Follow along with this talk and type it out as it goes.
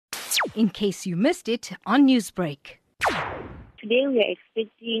in case you missed it on Newsbreak. Today we are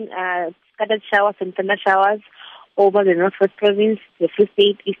expecting scattered showers and thundershowers over the Northwest Province, the Free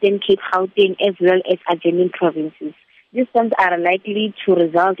State, Eastern Cape, Gauteng, as well as adjoining provinces. These storms are likely to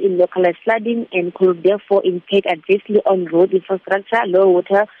result in localized flooding and could therefore impact adversely on road infrastructure, low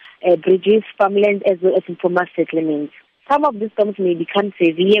water, bridges, farmlands, as well as informal settlements. Some of these storms may become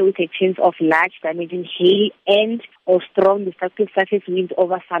severe with a chance of large damaging hail and or strong destructive surface winds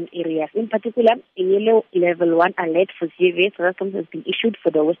over some areas. In particular, a yellow level 1 alert for severe thunderstorms has been issued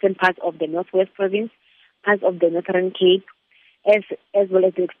for the western part of the Northwest Province, parts of the Northern Cape, as well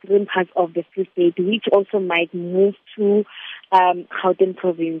as the extreme parts of the Free State, which also might move to Gauteng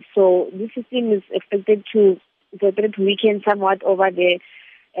Province. So this system is expected to weaken somewhat over the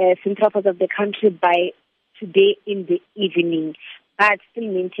central part of the country by today in the evening, but still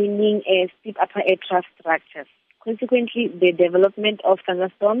maintaining a steep upper air trough structures. Consequently, the development of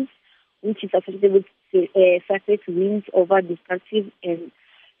thunderstorms, which is associated with surface winds of destructive,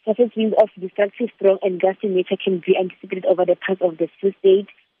 strong and gusty nature, can be anticipated over the parts of the Free State,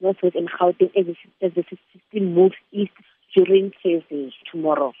 Northwest and Gauteng as the system moves east during Thursday,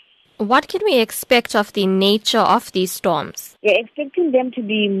 tomorrow. What can we expect of the nature of these storms? We're expecting them to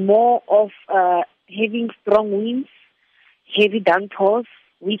be more of having strong winds, heavy downpours,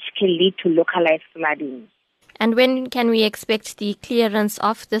 which can lead to localized flooding. And when can we expect the clearance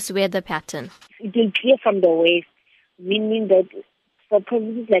of this weather pattern? It will clear from the west, meaning that for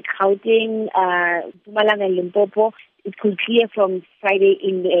provinces like Gauteng, Mpumalanga and Limpopo, it could clear from Friday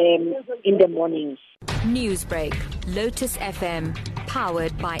in the morning. Newsbreak, Lotus FM,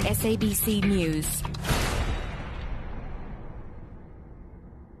 powered by SABC News.